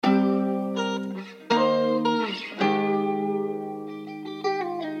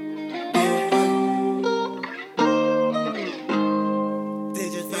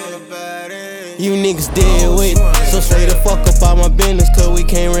You niggas dead weight, so stay the fuck up out my business, cause we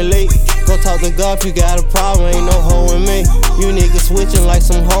can't relate. Go talk to God if you got a problem, ain't no hoe in me. You niggas switching like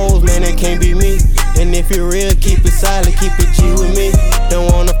some hoes, man, that can't be me. And if you're real, keep it silent, keep it G with me. Don't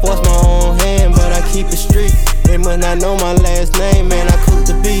wanna force my own hand, but I keep it street. They must not know my last name, man, I cook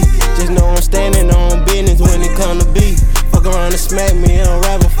the beat. Just know I'm standing on business when it come to beat. Fuck around and smack me, I'm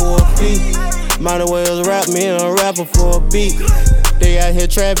rapping for a fee. Might as well rap me, I'm rapping for a beat. They out here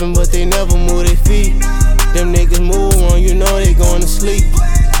trapping, but they never move their feet. Them niggas move on, you know they going to sleep.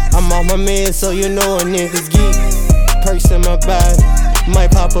 I'm off my meds, so you know a nigga's geek. Perks in my body, might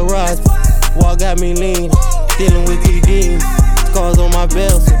paparazzi. Walk got me lean, dealing with these demons. Scars on my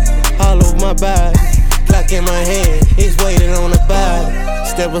belt, all over my body. Clock in my hand, it's waiting on the body.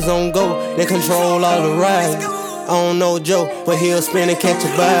 Steppers on go, they control all the rides. I don't know Joe, but he'll spin and catch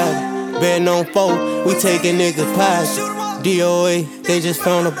a body. Betting on four, we taking niggas pies. DOA, they just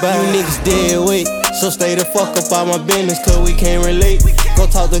found a body. You niggas dead weight, so stay the fuck up out my business, cause we can't relate. Go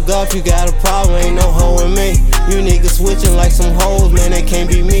talk to God if you got a problem, ain't no hoe in me. You niggas switching like some hoes, man, that can't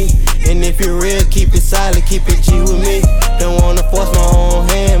be me. And if you're real, keep it silent, keep it G with me. Don't wanna force my own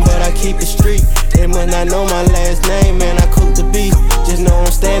hand, but I keep it street. They must not know my last name, man, I cook the beef. Just know I'm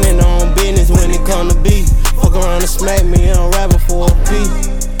standing on business when it come to beef. Fuck around and smack me, I'm rapping for a fee.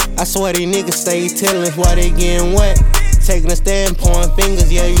 I swear these niggas stay telling us why they getting wet. Taking a stand, pointing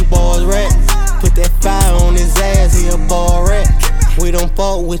fingers, yeah, you boys rat. Put that fire on his ass, he a ball rat. We don't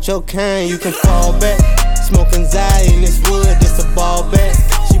fuck with your kind, you can fall back. Smoking Zai in this wood, this a ball bat.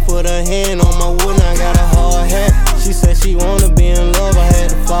 She put her hand on my wood, and I got a hard hat. She said she wanna be in love, I had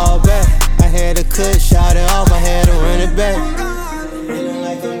to fall back. I had to cut, shot it off, I had to run it back.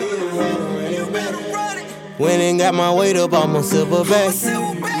 Went and got my weight up on my silver back.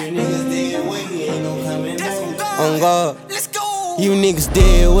 On God, you niggas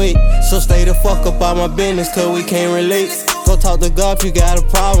dead weight, so stay the fuck up out my business, cause we can't relate. Go talk to God if you got a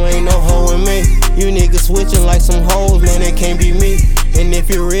problem, ain't no hoe in me. You niggas switching like some hoes, man, that can't be me. And if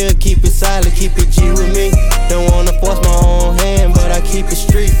you're real, keep it silent, keep it G with me. Don't wanna force my own hand, but I keep it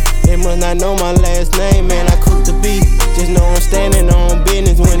street. They must not know my last name.